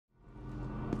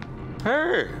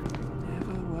Hey.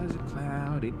 Never was a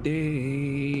cloudy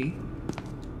day.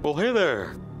 Well, hey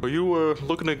there. Are you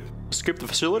looking to escape the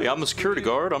facility? I'm the security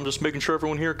guard. I'm just making sure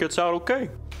everyone here gets out okay.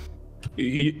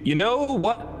 You know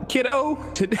what, kiddo?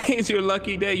 Today is your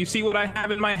lucky day. You see what I have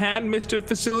in my hand, Mr.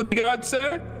 Facility Guard,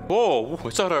 sir? Whoa,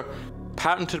 is that a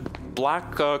patented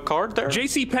black card there?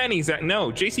 JCPenney's.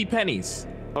 No, JCPenney's.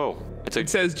 Oh, It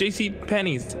says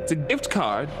JCPenney's. It's a gift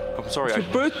card. I'm sorry. It's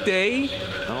your birthday.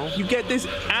 No. You get this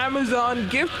Amazon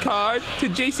gift card to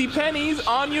JCPenney's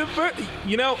on your birthday.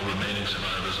 You know,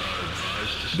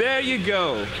 there you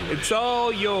go. It's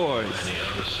all yours.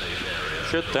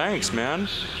 Shit, thanks, man.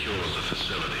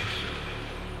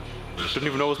 Didn't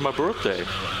even know it was my birthday.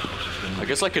 I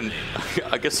guess I can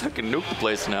nuke the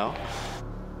place now.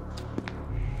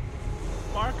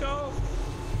 Marco?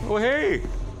 Oh, hey.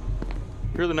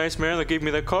 You're the nice man that gave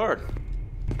me that card.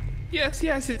 Yes,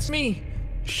 it's me.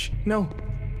 Shh, no.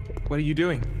 What are you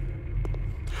doing?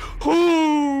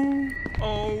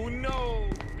 Oh, no.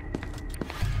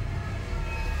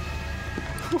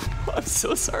 I'm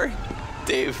so sorry,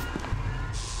 Dave.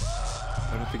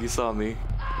 I don't think he saw me.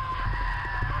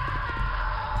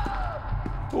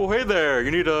 Oh, hey there.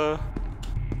 You need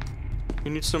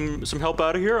some help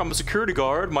out of here? I'm a security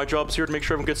guard. My job's here to make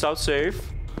sure everyone gets out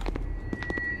safe.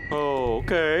 Oh,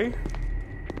 okay.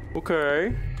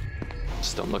 Okay.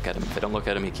 Just don't look at him. If I don't look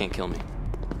at him, he can't kill me.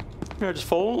 Yeah, just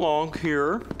follow along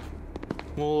here.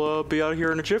 We'll be out of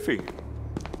here in a jiffy.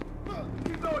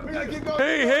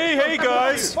 Hey,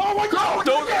 guys! Oh my God!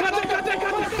 Don't!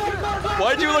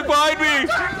 Why'd you look behind me?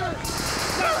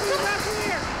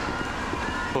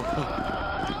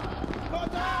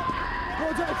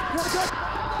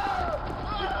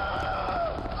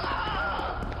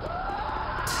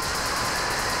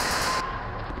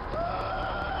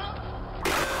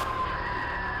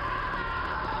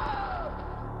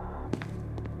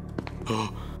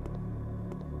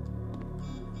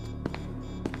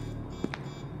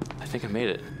 I think I made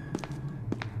it.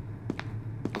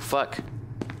 Oh, fuck.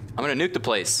 I'm gonna nuke the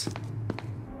place.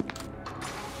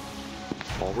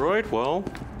 All right, well.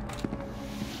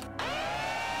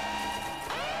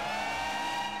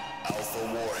 Alpha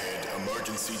warhead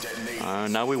emergency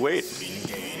detonation. Now we wait.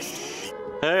 Engaged.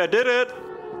 Hey, I did it!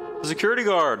 The security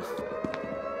guard.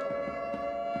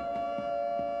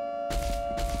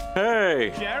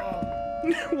 Hey!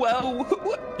 Well,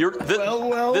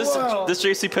 this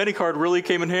JCPenney card really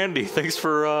came in handy. Thanks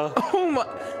for oh my.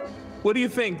 What do you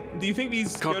think? Do you think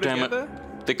these go God damn together?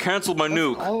 it. They canceled my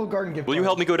nuke. Will you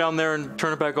help me go down there and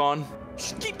turn it back on?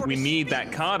 We need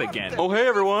that card again. Oh, hey,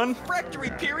 everyone. Refractory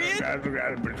period. Hey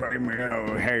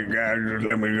guys, just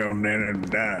let me go then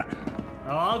and Oh,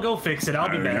 I'll go fix it. I'll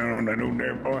be back. on that new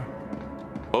day, boy.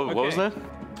 Oh, what was that?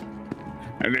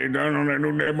 Are they done on that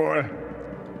new day, boy?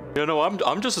 Yeah, no,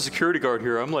 I'm just a security guard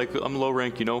here. I'm low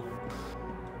rank, you know.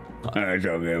 It's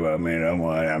okay, but man, I'm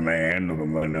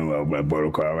looking at the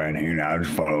protocol right here now. I'm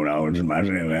just following orders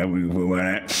myself.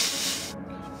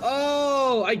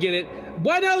 Oh, I get it.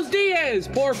 Buenos dias,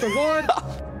 por favor.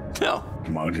 No.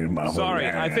 Sorry,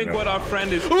 I think what our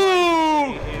friend is.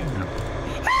 Ooh!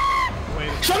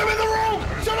 Shut him in the room!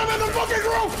 Shut him in the fucking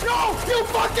room! No! You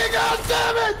fucking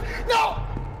goddamn it! No!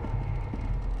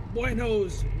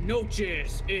 Buenos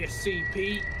noches,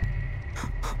 SCP.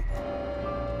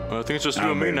 Well, I think it's just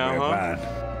you and me now, huh?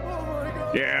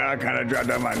 Yeah, I kind of dropped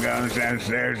out my guns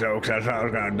downstairs, though, because I thought I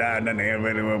was going to die. And then the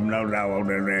elevator room knows I won't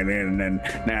do that. And then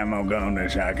now I'm on gun,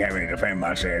 so I can't really defend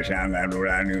myself. So I'm going to do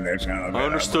what I knew that sound. I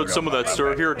understood some of that,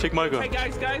 sir. Here, take my gun. Hey,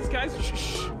 guys.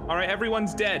 Shh. All right,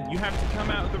 everyone's dead. You have to come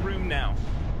out of the room now.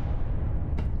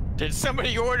 Did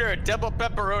somebody order a double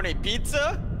pepperoni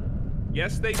pizza?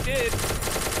 Yes, they did.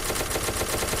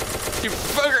 You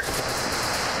fucker!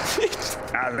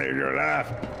 I'll leave your life.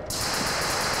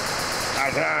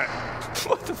 Outside.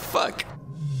 What the fuck?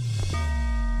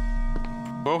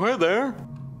 Oh, hey there.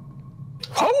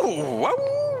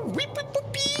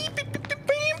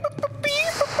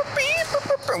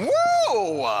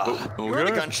 Whoa! You heard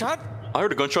a gunshot? I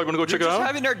heard a gunshot. Want to go check it We're just out?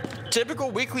 having our typical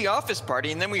weekly office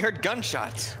party, and then we heard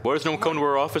gunshots. Why does no one come to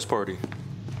our office party?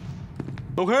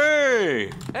 Oh, hey!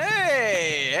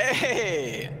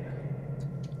 Hey!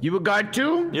 You a guard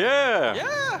too? Yeah!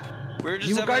 Yeah! We're just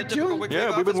You having a got typical two? weekly Yeah,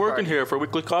 we've been office working party. here for a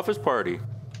weekly office party.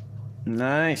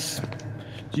 Nice.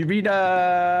 Do you read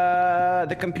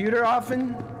the computer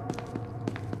often?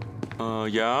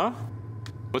 Yeah?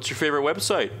 What's your favorite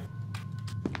website?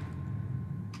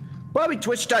 Probably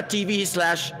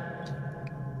twitch.tv/.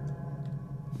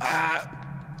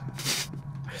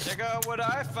 Check out what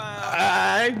I found.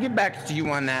 I'll get back to you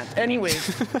on that.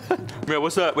 Anyways, Yeah,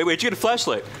 what's that? Wait, did you get a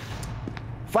flashlight?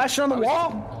 flash on the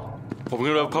wall. We're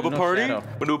gonna have a puppet party? We're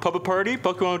gonna do a puppet party?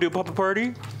 Buck, you wanna do a puppet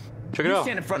party? Check it out.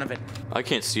 Stand in front of it. I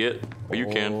can't see it, but you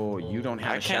can. Oh, you don't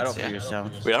have a shadow for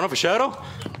yourself. Wait, I don't have a shadow?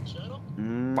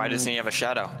 Why doesn't he have a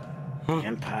shadow?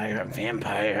 Vampire,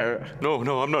 vampire. No,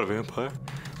 I'm not a vampire.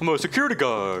 I'm a security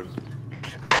guard.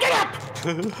 Get up!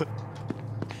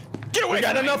 Get away! We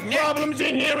got enough problems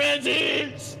in here as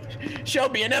is.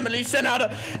 Shelby and Emily sent out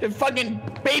a fucking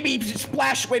baby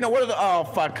splash. Wait, no, what are the? Oh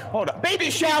fuck! Hold up.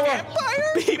 Baby shower.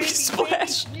 Baby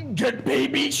splash. Good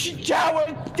baby shower.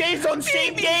 Days on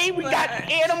same day. We got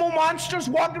animal monsters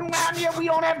walking around here. We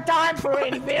don't have time for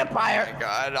any vampire. Oh my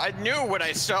God, I knew what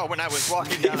I saw when I was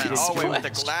walking down that hallway with the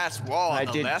glass wall on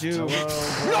the left. Hello,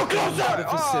 No closer. the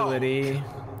facility.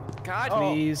 God.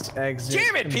 Please exit.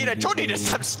 Damn it, Pete! I told you to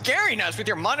stop scaring us with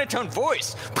your monotone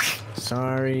voice.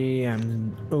 Sorry,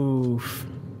 I'm oof.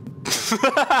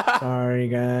 Sorry,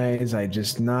 guys. I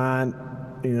just not,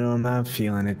 I'm not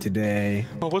feeling it today.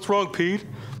 Oh, what's wrong, Pete?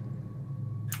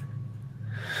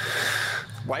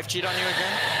 Wife cheat on you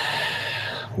again?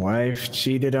 Wife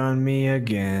cheated on me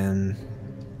again.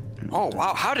 Oh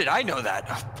wow! How did I know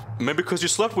that? Maybe because you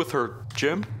slept with her,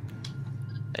 Jim.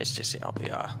 It's just I'll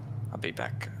be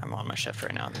back. I'm on my shift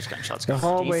right now. There's gunshots. The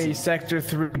hallway sector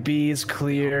 3B is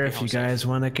clear if you guys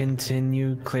want to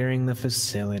continue clearing the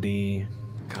facility.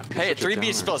 God, hey,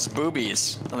 3B spells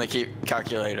boobies on the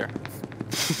calculator.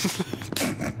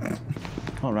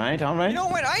 All right. You know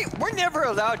what? We're never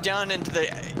allowed down into the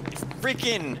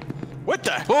freaking. What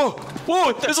the?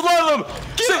 Whoa! There's a lot of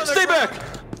them. Stay back.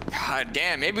 God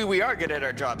damn. Maybe we are good at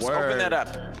our jobs. Open that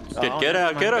up. Get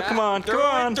out! Come on!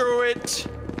 Through it.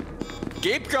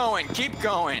 Keep going.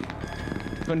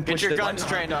 Get your guns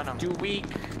trained on them. Too weak.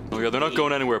 Oh yeah, they're not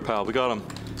going anywhere, pal. We got them.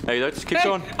 Hey, let's keep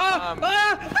going. Hey!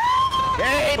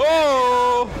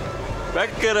 Oh!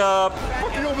 Back it up.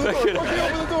 Open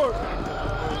the door.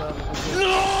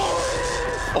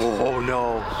 Oh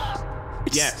no!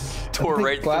 Yes. Tore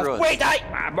right through us. Wait,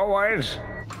 My boys.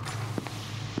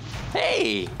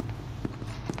 Hey!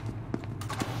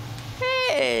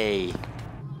 Hey!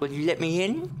 Will you let me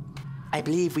in? I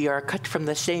believe we are cut from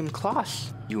the same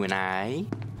cloth, you and I.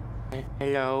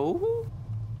 Hello?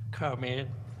 Come in.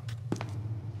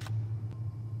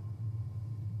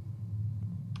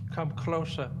 Come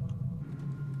closer.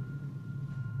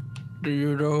 Do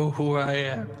you know who I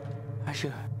am?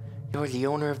 You're the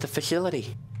owner of the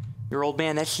facility. Your old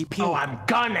man SCP. Oh, I'm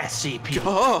Gun SCP.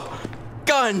 Oh!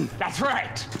 Gun! That's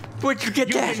right. Where'd you get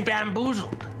that? You've been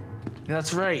bamboozled.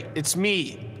 That's right. It's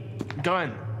me,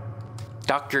 Gun.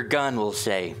 Dr. Gun will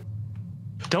say.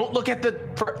 Don't look at the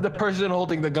person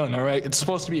holding the gun, all right? It's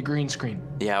supposed to be a green screen.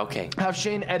 Yeah, okay. Have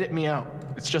Shane edit me out.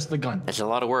 It's just the gun. That's a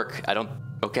lot of work.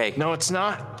 Okay. No, it's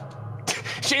not.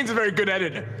 Shane's a very good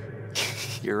editor.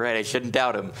 You're right, I shouldn't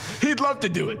doubt him. He'd love to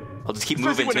do it. I'll just keep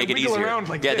Especially moving to make it easier.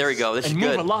 Like yeah, there we go. This is good.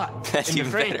 Move a lot. That's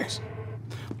even better.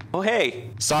 Oh,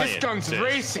 hey. This gun's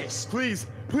racist.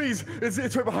 Please,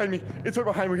 it's right behind me. It's right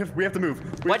behind me. We have to move.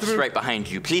 What's right behind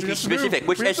you? Please be specific.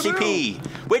 Which SCP?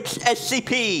 Which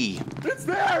SCP? It's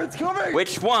there. It's coming.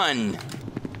 Which one?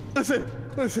 Listen.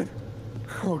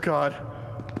 Oh God.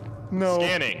 No.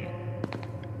 Scanning.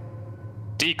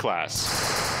 D-class.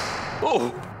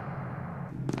 Oh.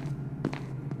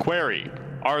 Query.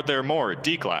 Are there more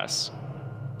D-class?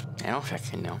 I don't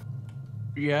fucking know.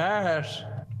 Yes.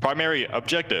 Primary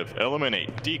objective.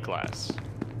 Eliminate D-class.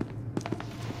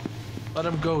 Let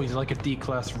him go. He's like a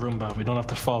D-class Roomba. We don't have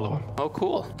to follow him. Oh,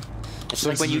 cool. It's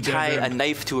like when you tie a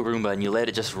knife to a Roomba and you let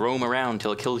it just roam around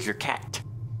until it kills your cat.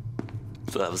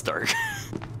 So that was dark.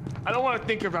 I don't want to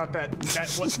think about that.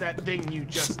 What's that thing you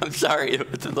just... I'm sorry,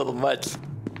 it's a little much.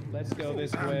 Let's go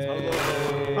this way.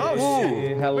 Oh,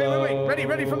 shit. Hello. Wait.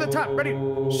 Ready from the top. Ready.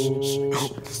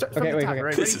 Start from the top. Okay.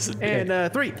 Right? This is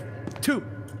And 3, 2,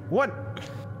 1.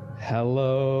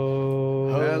 Hello.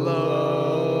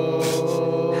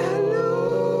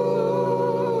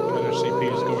 SCP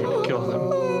is going to kill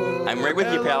them. I'm right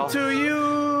with you, pal. To you.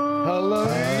 Hello.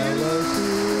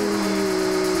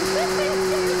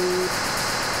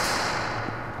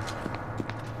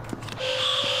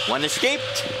 One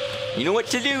escaped. You know what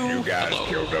to do. You guys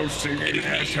killed those singing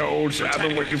assholes. I've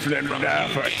been waiting for them to die.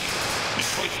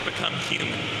 Before you become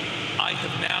human, I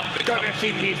have now become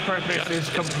SCP's purpose is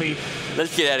complete.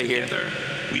 Let's get out of here. Together,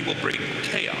 we will bring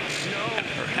chaos and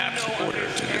perhaps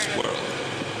order to this world.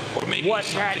 Or maybe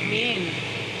What's that mean?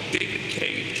 David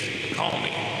Cage, call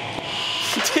me.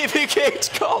 David Cage,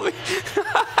 call me.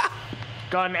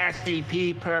 Gun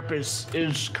SCP purpose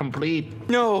is complete.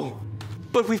 No,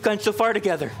 but we've gone so far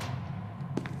together.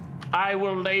 I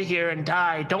will lay here and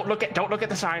die. Don't look at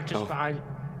the scientist behind.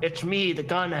 It's me, the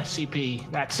Gun SCP.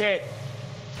 That's it.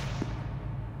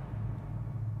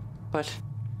 But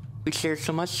we shared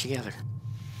so much together.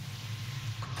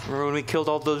 Remember when we killed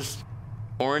all those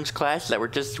orange class that were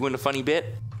just doing a funny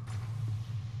bit?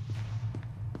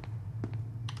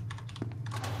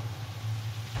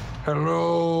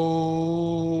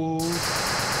 Hello.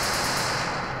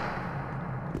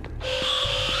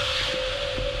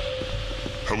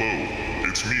 Hello,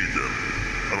 it's me again.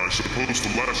 And I suppose the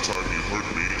last time you heard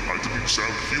me, I didn't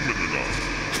sound human enough.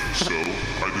 So,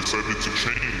 I decided to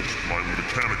change my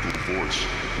mechanical voice.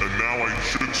 And now I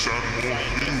should sound more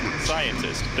human.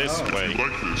 Scientist, this way. If you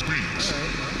like this, please.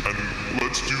 And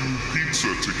let's do pizza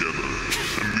together.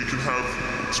 And we can have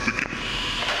spaghetti.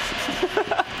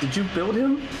 Did you build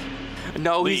him?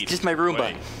 No, he's just my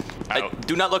Roomba.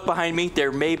 Do not look behind me.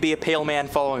 There may be a pale man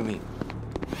following me.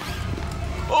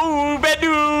 Oh, bad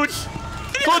news!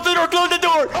 Close the door! Close the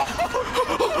door!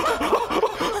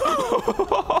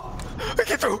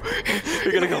 Get through!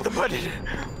 You're gonna go. The button.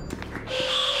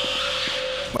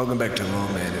 Welcome back to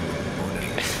Lawman in the morning.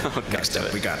 Next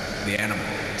up, we got the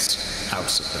animals.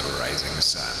 House of the Rising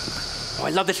Sun. Oh,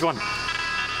 I love this one.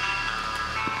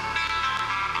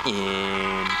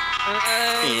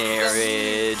 Here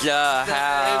is a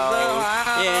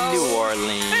house in New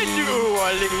Orleans.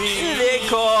 They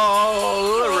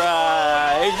call the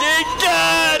Rising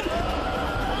Sun.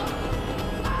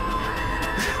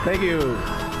 Thank you.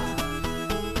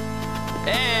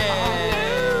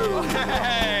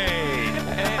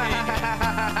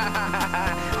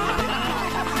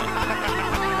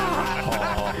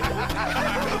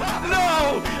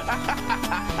 No!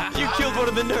 You killed one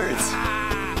of the nerds.